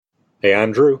Hey,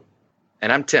 I'm Drew.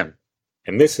 And I'm Tim.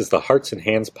 And this is the Hearts and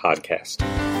Hands Podcast.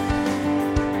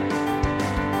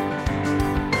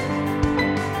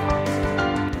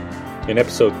 In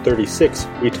episode 36,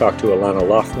 we talked to Alana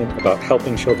Loftman about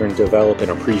helping children develop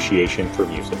an appreciation for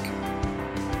music.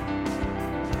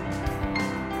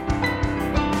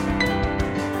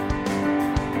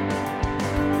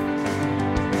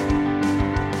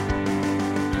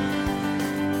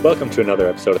 Welcome to another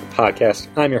episode of the podcast.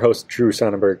 I'm your host, Drew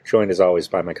Sonnenberg, joined as always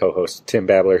by my co-host, Tim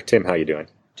Babler. Tim, how you doing?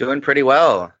 Doing pretty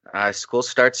well. School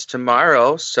starts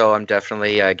tomorrow, so I'm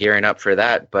definitely gearing up for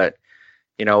that. But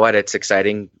you know what? It's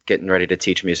exciting getting ready to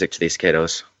teach music to these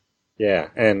kiddos. Yeah,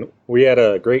 and we had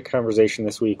a great conversation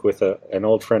this week with an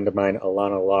old friend of mine,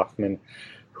 Alana Loftman,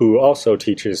 who also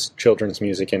teaches children's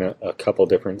music in a couple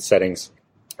different settings.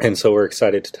 And so we're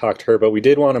excited to talk to her. But we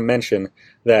did want to mention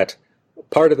that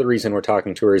part of the reason we're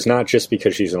talking to her is not just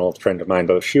because she's an old friend of mine,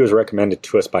 but she was recommended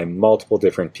to us by multiple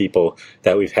different people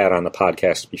that we've had on the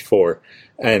podcast before.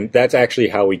 And that's actually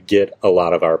how we get a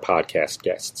lot of our podcast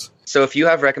guests. So if you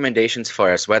have recommendations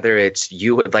for us, whether it's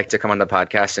you would like to come on the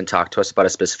podcast and talk to us about a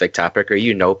specific topic, or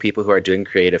you know people who are doing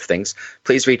creative things,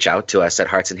 please reach out to us at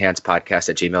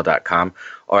heartsandhandspodcast@gmail.com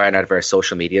or on our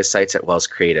social media sites at Wells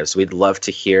Creatives. We'd love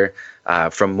to hear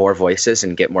from more voices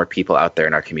and get more people out there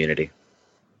in our community.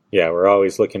 Yeah, we're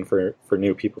always looking for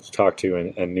new people to talk to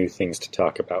and new things to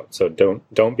talk about. So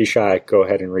don't be shy. Go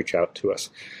ahead and reach out to us.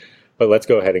 But let's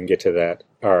go ahead and get to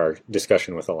our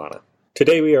discussion with Alana.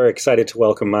 Today we are excited to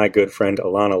welcome my good friend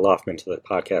Alana Loftman to the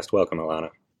podcast. Welcome,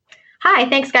 Alana. Hi,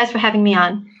 thanks guys for having me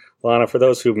on. Alana, for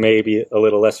those who may be a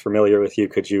little less familiar with you,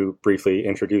 could you briefly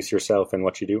introduce yourself and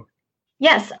what you do?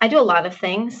 Yes, I do a lot of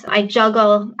things. I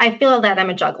juggle. I feel that I'm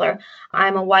a juggler.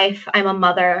 I'm a wife. I'm a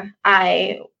mother.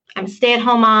 I'm a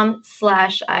stay-at-home mom /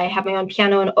 I have my own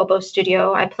piano and oboe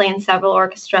studio. I play in several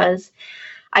orchestras.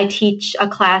 I teach a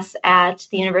class at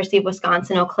the University of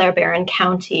Wisconsin, Eau Claire Barron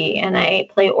County, and I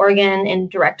play organ in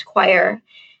direct choir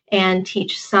and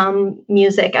teach some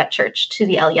music at church to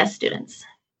the LES students.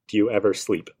 Do you ever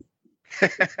sleep?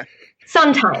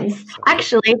 Sometimes.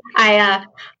 Actually, I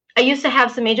used to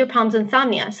have some major problems with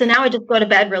insomnia, so now I just go to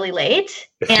bed really late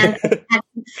and I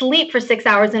sleep for 6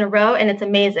 hours in a row, and it's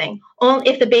amazing. Only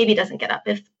if the baby doesn't get up,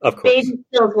 if the baby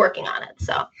still is working on it.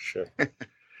 So sure.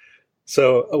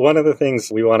 So one of the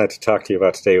things we wanted to talk to you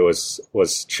about today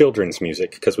was children's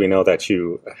music, because we know that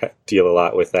you deal a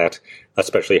lot with that,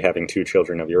 especially having two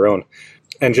children of your own.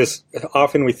 And just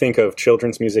often we think of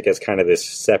children's music as kind of this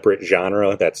separate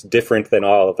genre that's different than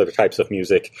all of the types of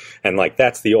music. And like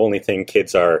that's the only thing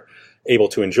kids are able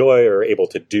to enjoy or able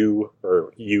to do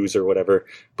or use or whatever.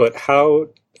 But how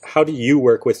do you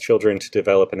work with children to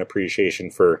develop an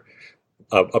appreciation for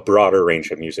a broader range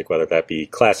of music, whether that be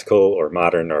classical or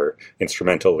modern or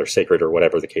instrumental or sacred or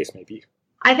whatever the case may be?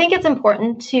 I think it's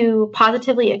important to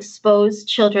positively expose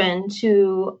children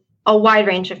to a wide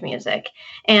range of music.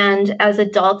 And as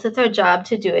adults, it's our job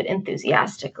to do it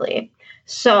enthusiastically.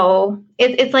 So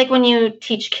it's like when you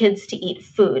teach kids to eat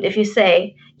food. If you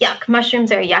say, yuck,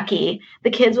 mushrooms are yucky,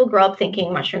 the kids will grow up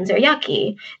thinking mushrooms are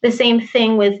yucky. The same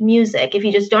thing with music. If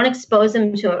you just don't expose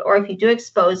them to it, or if you do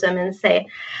expose them and say,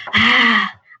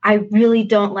 I really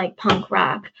don't like punk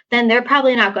rock, then they're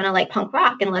probably not going to like punk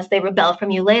rock unless they rebel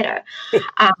from you later.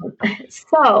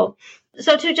 So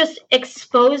to just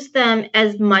expose them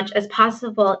as much as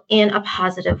possible in a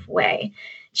positive way.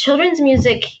 Children's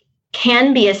music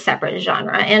can be a separate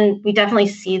genre, and we definitely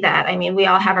see that. I mean, we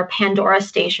all have our Pandora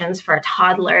stations for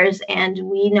toddlers, and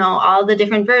we know all the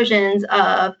different versions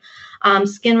of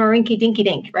Skinnamarink Dinky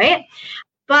Dink, right?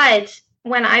 But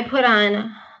when I put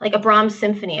on like a Brahms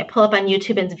symphony, I pull up on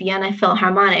YouTube and it's Vienna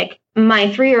Philharmonic, my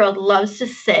 3-year-old loves to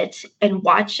sit and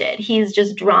watch it. He's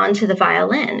just drawn to the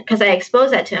violin because I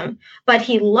expose that to him, but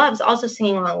he loves also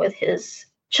singing along with his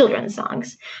children's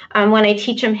songs. When I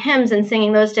teach him hymns and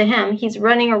singing those to him, he's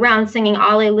running around singing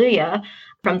Alleluia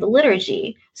from the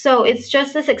liturgy. So it's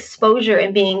just this exposure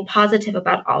and being positive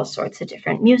about all sorts of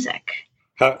different music.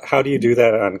 How do you do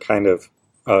that on kind of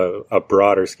a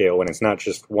broader scale when it's not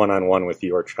just one-on-one with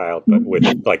your child, but with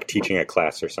like teaching a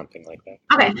class or something like that?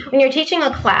 Okay, when you're teaching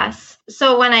a class,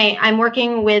 so when I'm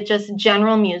working with just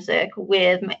general music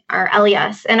with our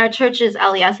LES, and our church's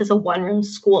LES is a one-room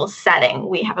school setting.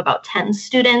 We have about 10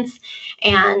 students,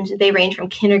 and they range from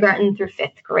kindergarten through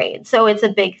 5th grade. So it's a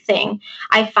big thing.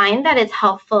 I find that it's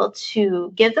helpful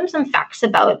to give them some facts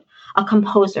about a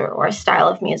composer or a style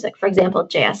of music. For example,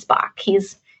 J.S. Bach.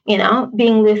 He's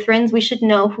being Lutherans, we should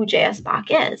know who J.S. Bach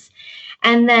is.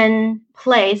 And then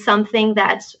play something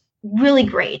that's really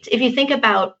great. If you think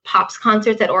about pops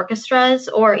concerts at orchestras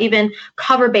or even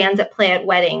cover bands that play at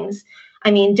weddings, I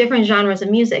mean, different genres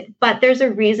of music, but there's a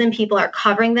reason people are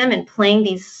covering them and playing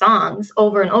these songs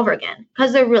over and over again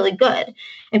because they're really good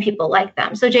and people like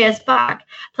them. So J.S. Bach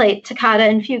played Toccata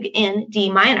and Fugue in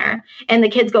D minor, and the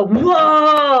kids go,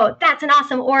 whoa, that's an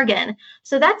awesome organ.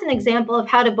 So that's an example of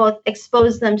how to both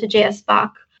expose them to J.S.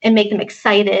 Bach and make them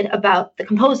excited about the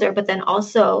composer, but then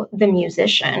also the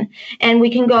musician. And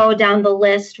we can go down the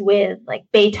list with like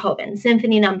Beethoven,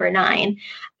 Symphony Number 9.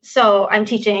 So I'm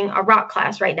teaching a rock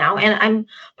class right now, and I'm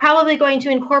probably going to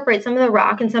incorporate some of the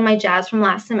rock and some of my jazz from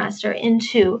last semester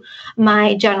into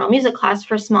my general music class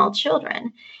for small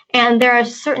children. And there are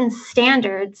certain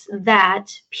standards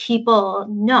that people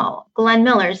know. Glenn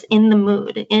Miller's In the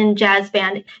Mood in jazz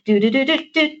band, do do do do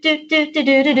do do do do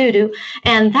do do do,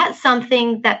 and that's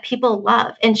something that people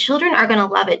love, and children are going to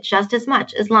love it just as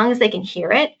much as long as they can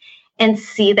hear it and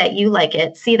see that you like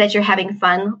it, see that you're having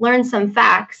fun, learn some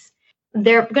facts.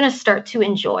 They're going to start to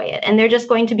enjoy it, and they're just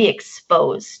going to be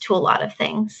exposed to a lot of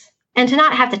things, and to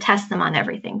not have to test them on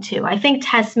everything too. I think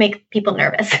tests make people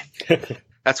nervous.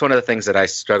 That's one of the things that I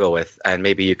struggle with, and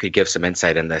maybe you could give some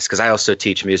insight in this, because I also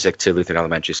teach music to Lutheran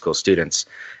elementary school students,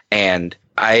 and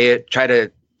I try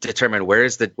to determine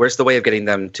where's the way of getting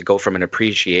them to go from an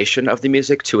appreciation of the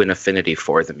music to an affinity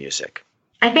for the music.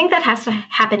 I think that has to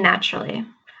happen naturally.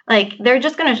 Like, they're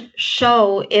just going to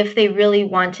show if they really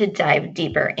want to dive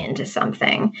deeper into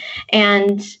something.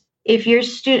 And if your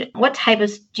student, what type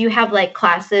of, do you have like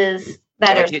classes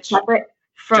that are separate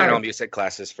from general music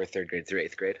classes for 3rd grade through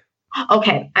 8th grade?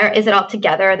 Okay. Is it all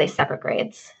together? Or are they separate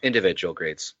grades? Individual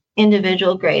grades.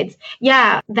 Individual grades.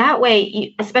 Yeah. That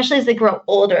way, especially as they grow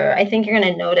older, I think you're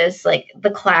going to notice like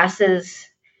the classes.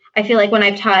 I feel like when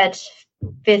I've taught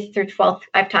 5th through 12th,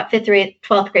 I've taught 5th through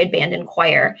 12th grade band and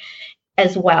choir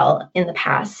as well in the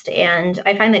past. And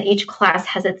I find that each class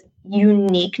has its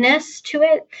uniqueness to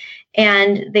it,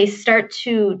 and they start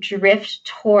to drift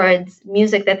towards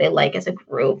music that they like as a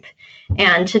group,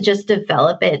 and to just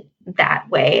develop it that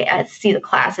way, as see the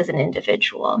class as an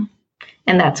individual.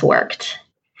 And that's worked.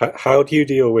 How do you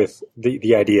deal with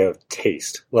the idea of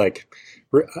taste? Like,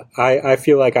 I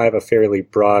feel like I have a fairly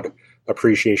broad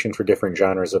appreciation for different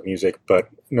genres of music, but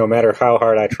no matter how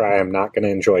hard I try, I'm not going to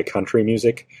enjoy country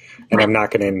music, and I'm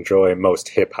not going to enjoy most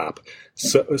hip hop.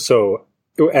 So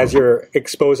as you're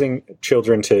exposing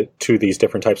children to these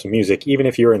different types of music, even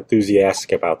if you're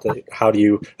enthusiastic about it, how do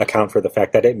you account for the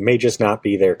fact that it may just not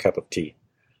be their cup of tea?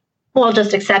 Well,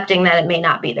 just accepting that it may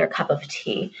not be their cup of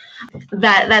tea.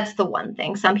 That's the one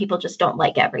thing. Some people just don't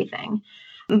like everything.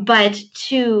 But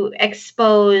to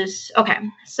expose, okay,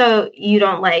 so you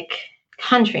don't like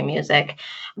country music,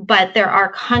 but there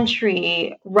are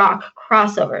country rock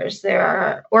crossovers. There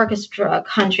are orchestra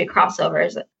country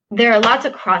crossovers. There are lots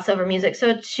of crossover music.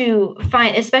 So to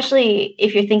find, especially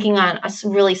if you're thinking on a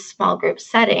really small group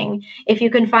setting, if you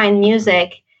can find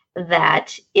music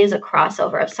that is a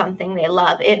crossover of something they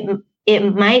love,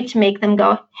 it might make them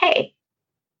go, hey,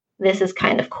 this is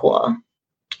kind of cool.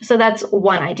 So that's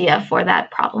one idea for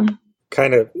that problem.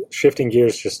 Kind of shifting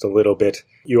gears just a little bit,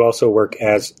 you also work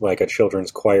as like a children's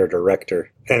choir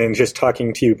director. And in just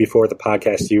talking to you before the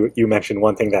podcast, you mentioned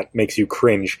one thing that makes you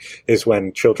cringe is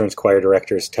when children's choir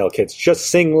directors tell kids, just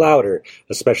sing louder.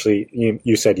 Especially,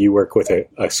 you said you work with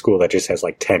a school that just has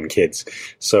like 10 kids.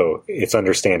 So it's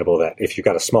understandable that if you've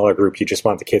got a smaller group, you just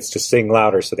want the kids to sing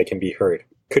louder so they can be heard.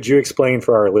 Could you explain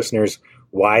for our listeners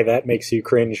why that makes you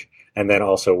cringe? And then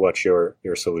also what your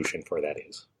solution for that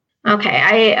is?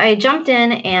 Okay, I jumped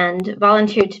in and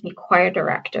volunteered to be choir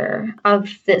director of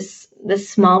this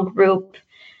small group.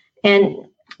 And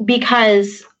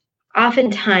because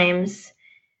oftentimes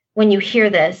when you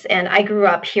hear this, and I grew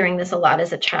up hearing this a lot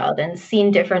as a child and seen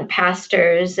different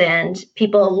pastors and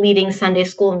people leading Sunday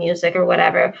school music or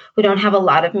whatever who don't have a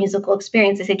lot of musical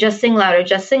experience, they say, just sing louder,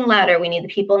 just sing louder. We need the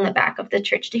people in the back of the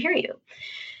church to hear you.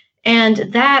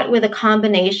 And that, with a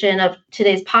combination of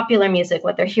today's popular music,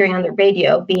 what they're hearing on the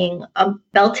radio, being a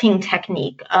belting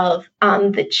technique of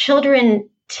the children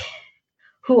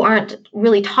who aren't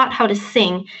really taught how to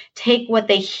sing, take what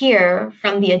they hear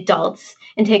from the adults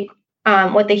and take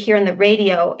what they hear on the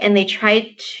radio, and they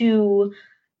try to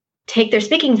take their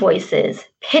speaking voices,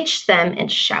 pitch them,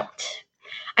 and shout.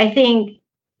 I think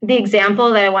the example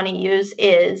that I want to use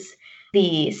is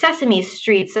the Sesame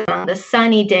Street song, The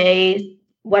Sunny Day,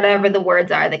 whatever the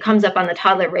words are, that comes up on the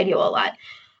toddler radio a lot.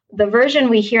 The version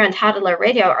we hear on toddler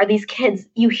radio are these kids,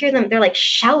 you hear them, they're like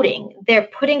shouting. They're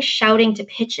putting shouting to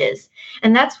pitches.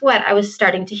 And that's what I was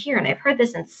starting to hear. And I've heard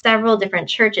this in several different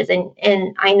churches.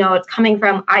 And I know it's coming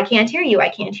from, I can't hear you, I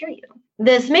can't hear you.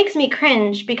 This makes me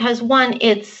cringe because, one,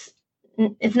 it's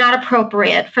not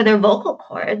appropriate for their vocal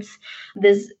cords.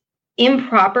 This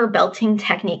improper belting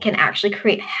technique can actually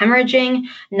create hemorrhaging,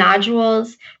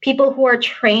 nodules. People who are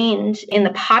trained in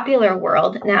the popular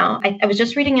world now, I was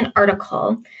just reading an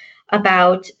article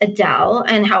about Adele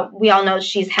and how we all know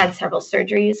she's had several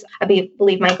surgeries. I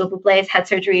believe Michael Bublé has had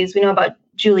surgeries. We know about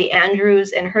Julie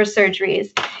Andrews and her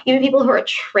surgeries. Even people who are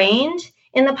trained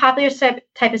in the popular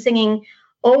type of singing,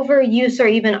 overuse or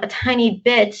even a tiny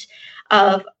bit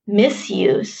of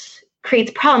misuse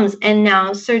creates problems, and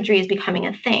now surgery is becoming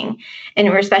a thing. And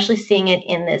we're especially seeing it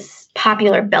in this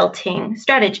popular belting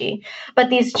strategy. But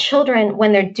these children,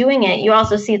 when they're doing it, you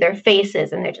also see their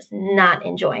faces and they're just not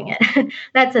enjoying it.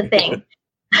 That's the thing.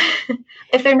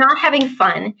 If they're not having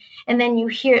fun, and then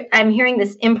I'm hearing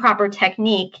this improper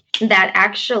technique that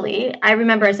actually, I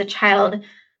remember as a child,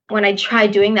 when I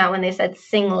tried doing that, when they said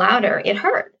sing louder, it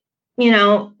hurt.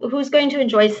 Who's going to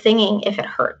enjoy singing if it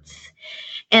hurts?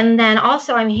 And then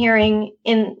also I'm hearing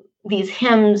in these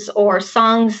hymns or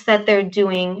songs that they're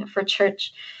doing for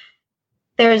church,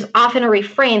 there's often a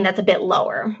refrain that's a bit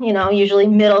lower, usually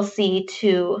middle C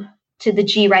to the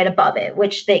G right above it,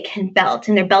 which they can belt,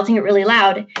 and they're belting it really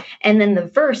loud. And then the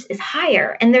verse is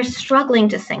higher and they're struggling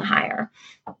to sing higher.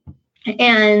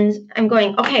 And I'm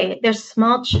going, okay, they're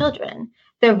small children.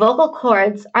 Their vocal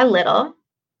cords are little,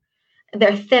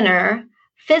 they're thinner.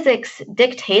 Physics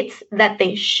dictates that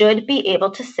they should be able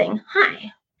to sing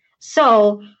high.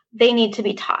 So they need to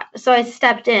be taught. So I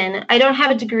stepped in. I don't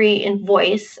have a degree in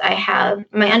voice. I have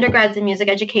my undergrad's in music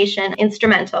education,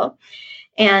 instrumental.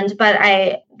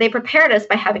 But they prepared us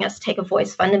by having us take a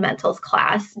voice fundamentals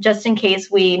class, just in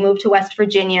case we move to West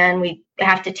Virginia and we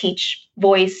have to teach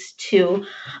voice to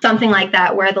something like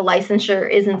that where the licensure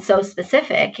isn't so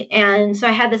specific. And so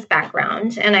I had this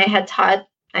background, and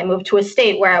I moved to a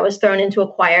state where I was thrown into a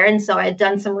choir. And so I had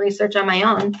done some research on my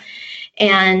own.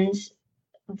 And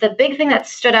the big thing that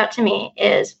stood out to me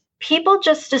is people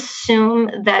just assume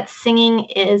that singing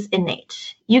is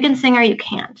innate. You can sing or you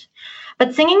can't.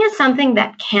 But singing is something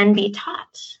that can be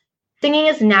taught. Singing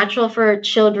is natural for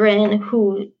children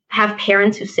who have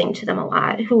parents who sing to them a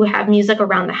lot, who have music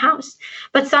around the house.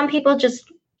 But some people just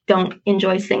don't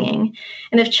enjoy singing.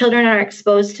 And if children are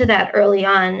exposed to that early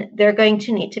on, they're going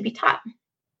to need to be taught.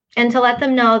 And to let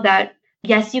them know that,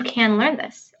 yes, you can learn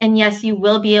this. And yes, you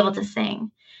will be able to sing.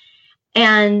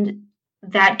 And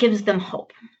that gives them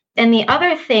hope. And the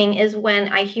other thing is when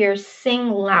I hear sing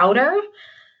louder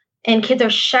and kids are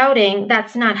shouting,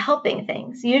 that's not helping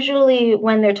things. Usually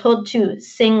when they're told to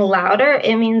sing louder,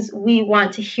 it means we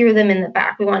want to hear them in the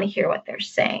back. We want to hear what they're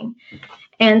saying.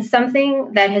 And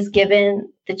something that has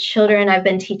given the children I've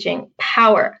been teaching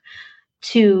power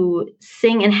to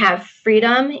sing and have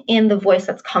freedom in the voice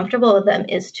that's comfortable with them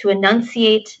is to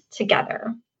enunciate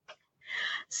together.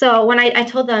 So when I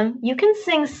told them, you can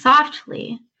sing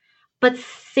softly, but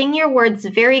sing your words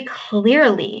very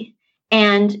clearly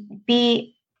and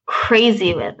be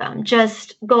crazy with them.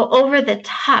 Just go over the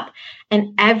top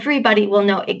and everybody will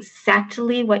know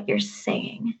exactly what you're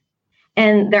saying.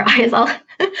 And their eyes all,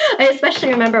 I especially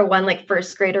remember one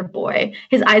first grader boy,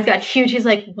 his eyes got huge. He's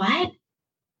like, what?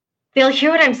 They'll hear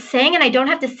what I'm saying and I don't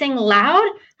have to sing loud?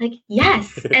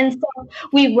 Yes. And so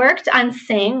we worked on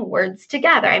saying words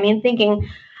together. Thinking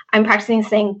I'm practicing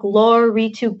saying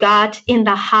glory to God in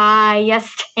the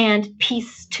highest and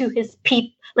peace to his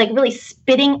people, really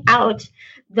spitting out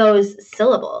those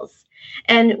syllables.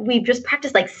 And we've just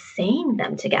practiced saying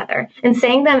them together and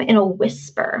saying them in a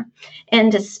whisper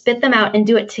and to spit them out and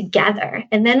do it together.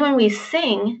 And then when we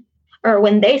sing, or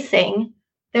when they sing,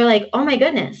 they're like, oh my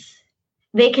goodness.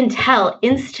 They can tell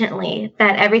instantly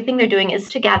that everything they're doing is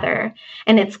together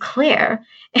and it's clear.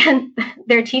 And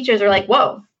their teachers are like,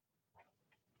 whoa,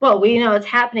 we know it's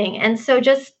happening. And so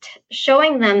just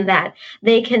showing them that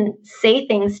they can say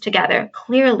things together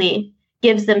clearly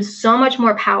gives them so much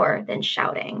more power than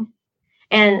shouting.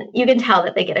 And you can tell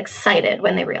that they get excited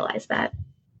when they realize that.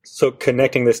 So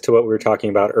connecting this to what we were talking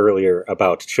about earlier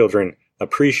about children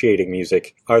appreciating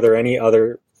music, are there any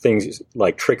other things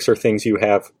like tricks or things you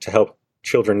have to help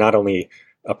children not only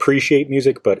appreciate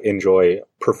music, but enjoy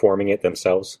performing it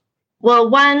themselves?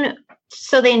 Well, one,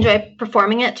 so they enjoy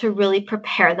performing it, to really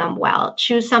prepare them well.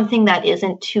 Choose something that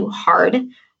isn't too hard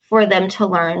for them to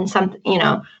learn,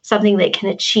 something they can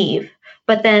achieve.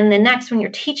 But then the next, when you're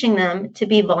teaching them, to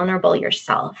be vulnerable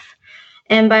yourself.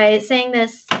 And by saying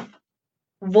this,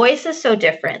 voice is so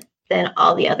different than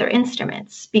all the other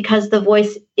instruments because the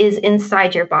voice is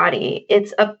inside your body.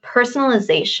 It's a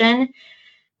personalization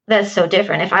that's so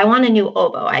different. If I want a new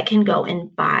oboe, I can go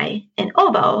and buy an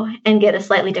oboe and get a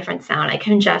slightly different sound. I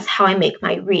can adjust how I make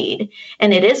my reed.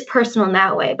 And it is personal in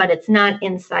that way, but it's not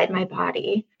inside my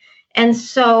body. And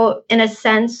so in a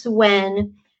sense,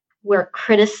 when we're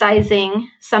criticizing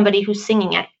somebody who's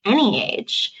singing at any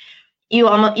age, you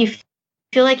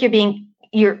feel like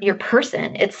your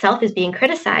person itself is being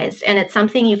criticized, and it's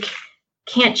something you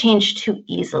can't change too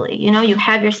easily. You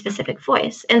have your specific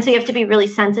voice. And so you have to be really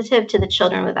sensitive to the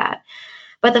children with that.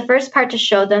 But the first part, to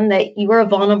show them that you are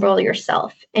vulnerable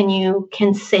yourself and you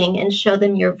can sing, and show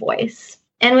them your voice.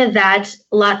 And with that,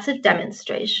 lots of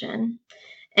demonstration.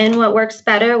 And what works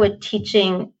better with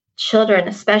teaching children,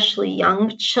 especially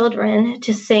young children,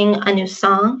 to sing a new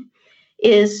song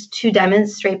is to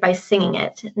demonstrate by singing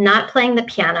it, not playing the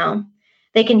piano.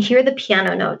 They can hear the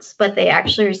piano notes, but they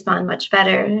actually respond much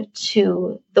better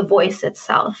to the voice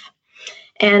itself.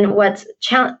 And what's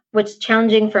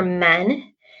challenging for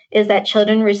men is that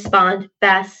children respond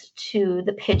best to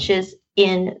the pitches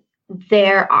in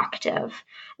their octave.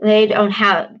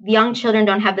 Young children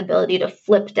don't have the ability to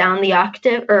flip down the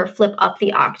octave or flip up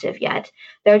the octave yet.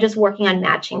 They're just working on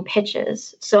matching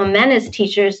pitches. So men as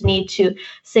teachers need to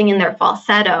sing in their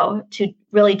falsetto to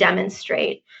really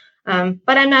demonstrate.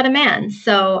 But I'm not a man,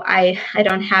 so I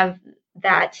don't have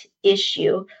that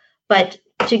issue. But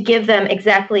to give them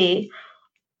exactly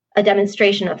a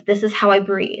demonstration of, this is how I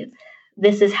breathe,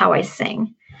 this is how I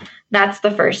sing. That's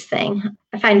the first thing.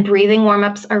 I find breathing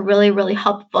warm-ups are really, really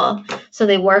helpful. So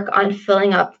they work on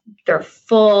filling up their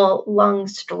full lung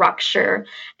structure,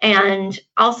 and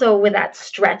also with that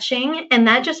stretching. And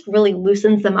that just really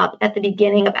loosens them up at the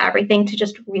beginning of everything to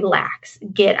just relax,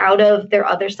 get out of their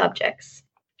other subjects.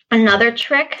 Another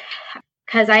trick,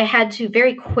 because I had to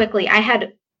very quickly,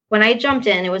 when I jumped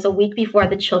in, it was a week before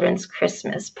the Children's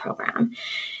Christmas program.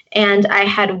 And I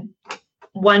had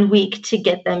 1 week to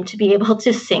get them to be able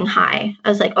to sing high. I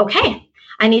was like, okay,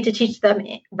 I need to teach them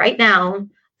right now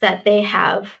that they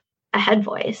have a head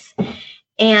voice.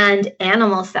 And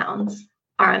animal sounds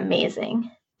are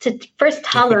amazing. To first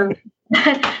tell them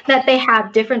that they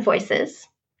have different voices,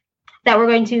 that we're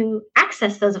going to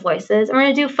access those voices, and we're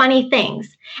going to do funny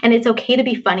things. And it's okay to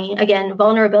be funny. Again,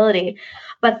 vulnerability.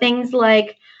 But things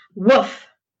like woof,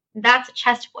 that's a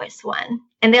chest voice one.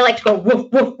 And they like to go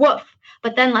woof, woof, woof.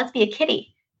 But then let's be a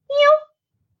kitty. Meow,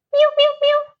 meow, meow,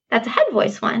 meow. That's a head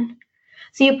voice one.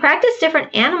 So you practice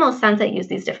different animal sounds that use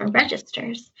these different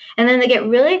registers. And then they get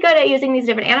really good at using these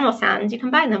different animal sounds. You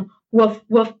combine them. Woof,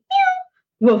 woof, meow.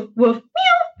 Woof, woof,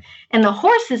 meow. And the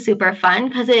horse is super fun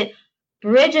because it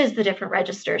bridges the different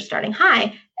registers starting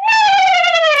high.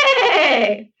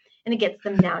 Neigh! And it gets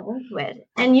them down into it.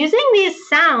 And using these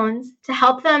sounds to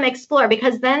help them explore,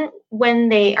 because then when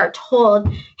they are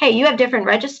told, hey, you have different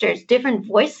registers, different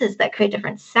voices that create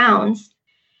different sounds,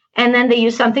 and then they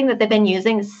use something that they've been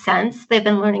using since they've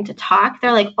been learning to talk,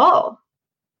 they're like, oh,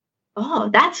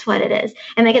 that's what it is.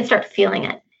 And they can start feeling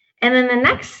it. And then the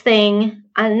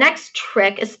next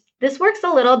trick is, this works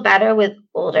a little better with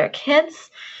older kids,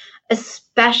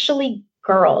 especially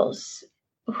girls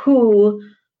who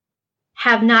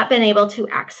have not been able to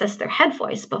access their head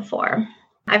voice before.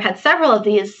 I've had several of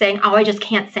these saying, oh, I just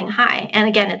can't sing high. And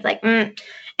again, it's like,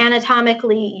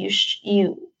 anatomically,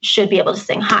 you should be able to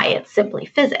sing high. It's simply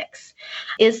physics.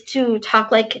 Is to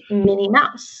talk like Minnie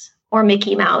Mouse or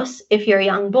Mickey Mouse if you're a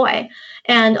young boy.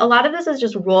 And a lot of this is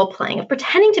just role playing, of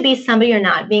pretending to be somebody you're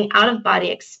not, being out of body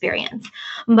experience.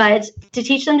 But to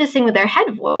teach them to sing with their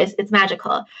head voice, it's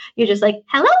magical. You're just like,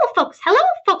 hello, folks, hello,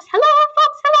 folks, hello,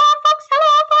 folks, hello, folks,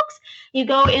 hello, folks. You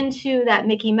go into that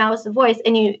Mickey Mouse voice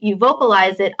and you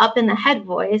vocalize it up in the head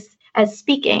voice as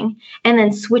speaking, and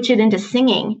then switch it into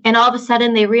singing. And all of a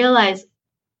sudden they realize,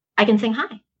 I can sing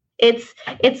high. It's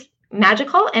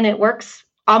magical, and it works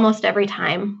almost every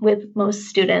time with most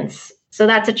students. So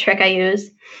that's a trick I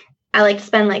use. I like to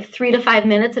spend like 3 to 5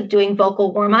 minutes of doing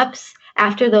vocal warm-ups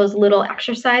after those little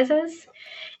exercises.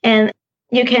 And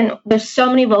there's so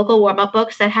many vocal warm-up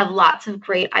books that have lots of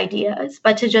great ideas,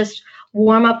 but to just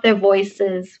warm up their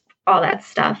voices, all that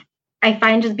stuff. I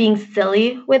find just being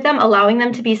silly with them, allowing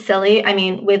them to be silly,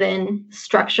 within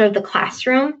structure of the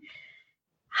classroom,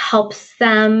 helps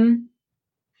them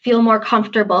feel more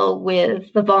comfortable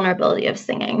with the vulnerability of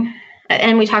singing.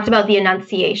 And we talked about the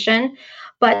enunciation,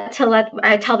 but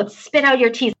I tell them, spit out your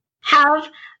T's. Have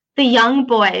the young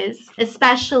boys,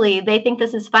 especially, they think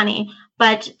this is funny,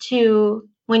 but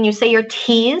when you say your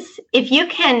T's, if you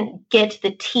can get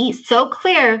the T's so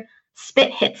clear,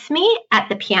 spit hits me at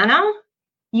the piano,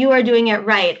 you are doing it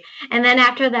right. And then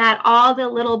after that, all the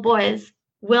little boys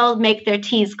will make their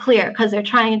T's clear because they're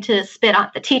trying to spit on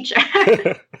the teacher.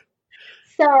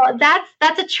 So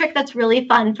that's a trick that's really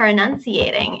fun for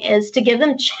enunciating, is to give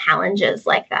them challenges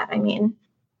like that.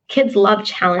 Kids love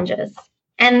challenges.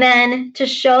 And then to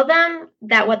show them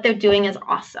that what they're doing is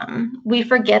awesome. We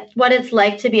forget what it's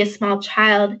like to be a small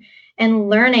child and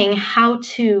learning how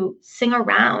to sing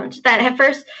around. That at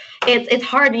first it's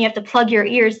hard and you have to plug your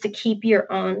ears to keep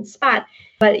your own spot,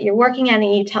 but you're working at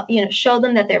it and you show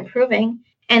them that they're improving,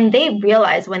 and they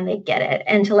realize when they get it,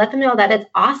 and to let them know that it's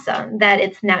awesome, that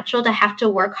it's natural to have to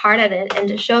work hard at it, and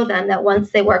to show them that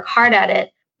once they work hard at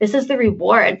it, this is the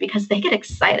reward, because they get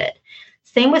excited.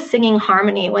 Same with singing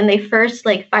harmony. When they first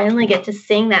finally get to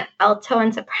sing that alto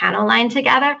and soprano line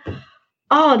together,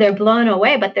 oh, they're blown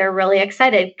away, but they're really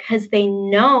excited because they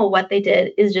know what they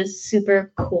did is just super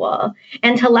cool.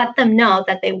 And to let them know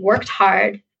that they worked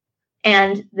hard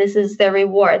and this is their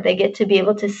reward. They get to be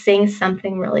able to sing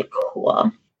something really cool.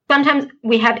 Sometimes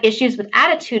we have issues with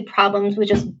attitude problems with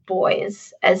just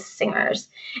boys as singers.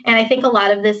 And I think a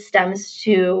lot of this stems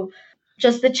to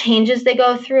just the changes they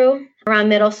go through around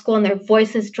middle school, and their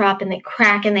voices drop and they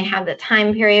crack, and they have the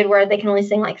time period where they can only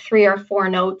sing 3 or 4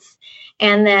 notes.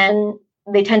 And then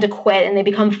they tend to quit and they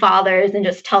become fathers and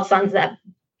just tell sons that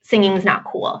singing is not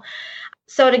cool.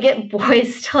 So to get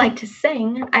boys to like to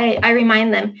sing, I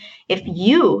remind them, if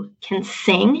you can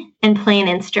sing and play an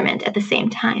instrument at the same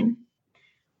time,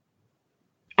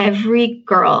 every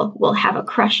girl will have a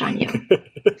crush on you.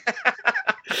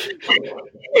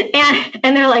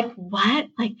 and they're like, what?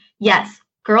 Yes,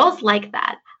 girls like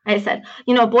that. I said,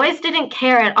 boys didn't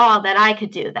care at all that I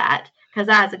could do that because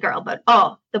I was a girl. But,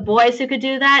 the boys who could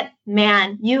do that,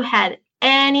 man, you had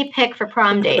any pick for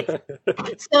prom dates.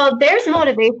 So there's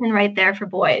motivation right there for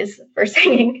boys for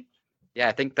singing. Yeah,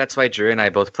 I think that's why Drew and I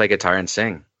both play guitar and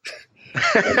sing.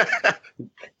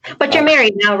 But you're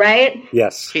married now, right?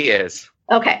 Yes. He is.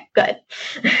 Okay, good.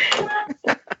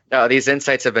 No, these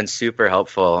insights have been super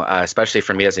helpful, especially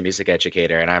for me as a music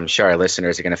educator, and I'm sure our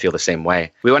listeners are going to feel the same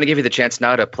way. We want to give you the chance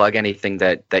now to plug anything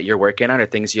that you're working on or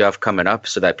things you have coming up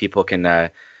so that people can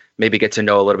maybe get to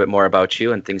know a little bit more about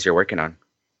you and things you're working on.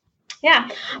 Yeah,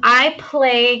 I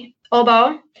play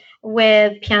oboe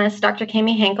with pianist Dr.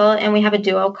 Kami Henkel, and we have a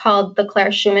duo called the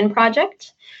Clara Schumann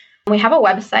Project. We have a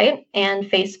website and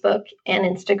Facebook and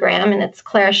Instagram, and it's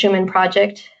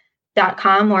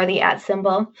ClaraSchumannProject.com or the @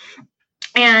 symbol.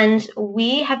 And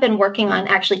we have been working on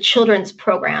actually children's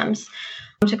programs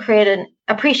to create an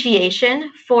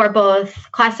appreciation for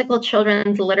both classical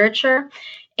children's literature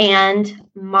and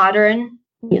modern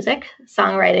music,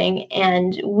 songwriting.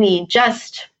 And we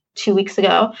just 2 weeks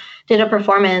ago did a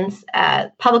performance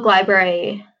at Public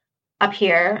Library up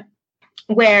here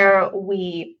where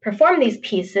we performed these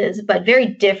pieces, but very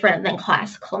different than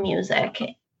classical music.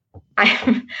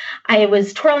 I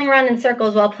was twirling around in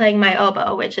circles while playing my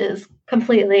oboe, which is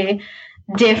completely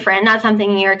different, not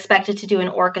something you're expected to do in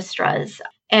orchestras.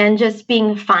 And just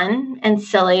being fun and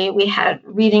silly, we had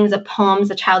readings of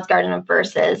poems, A Child's Garden of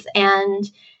Verses,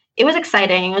 and it was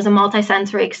exciting. It was a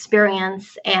multisensory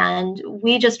experience, and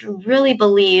we just really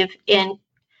believe in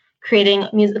creating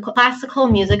classical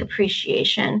music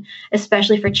appreciation,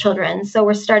 especially for children. So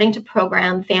we're starting to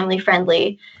program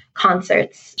family-friendly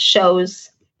concerts, shows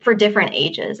for different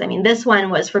ages. I mean, this one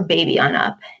was for baby on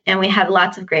up, and we had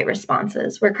lots of great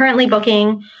responses. We're currently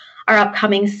booking our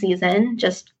upcoming season,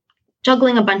 just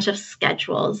juggling a bunch of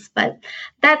schedules. But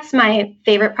that's my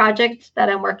favorite project that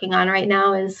I'm working on right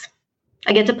now is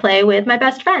I get to play with my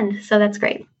best friend. So that's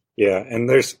great. Yeah, and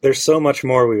there's so much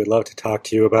more we would love to talk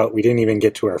to you about. We didn't even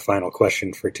get to our final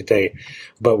question for today,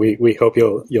 but we hope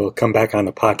you'll come back on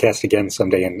the podcast again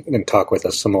someday and talk with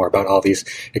us some more about all these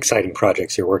exciting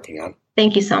projects you're working on.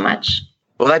 Thank you so much.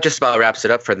 Well, that just about wraps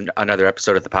it up for another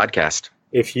episode of the podcast.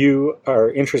 If you are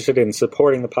interested in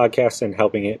supporting the podcast and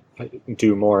helping it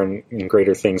do more and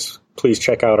greater things, please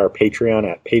check out our Patreon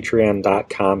at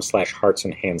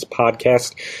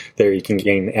patreon.com/heartsandhandspodcast. There you can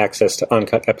gain access to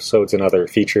uncut episodes and other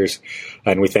features.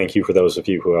 And we thank you for those of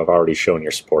you who have already shown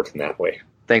your support in that way.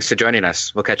 Thanks for joining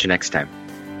us. We'll catch you next time.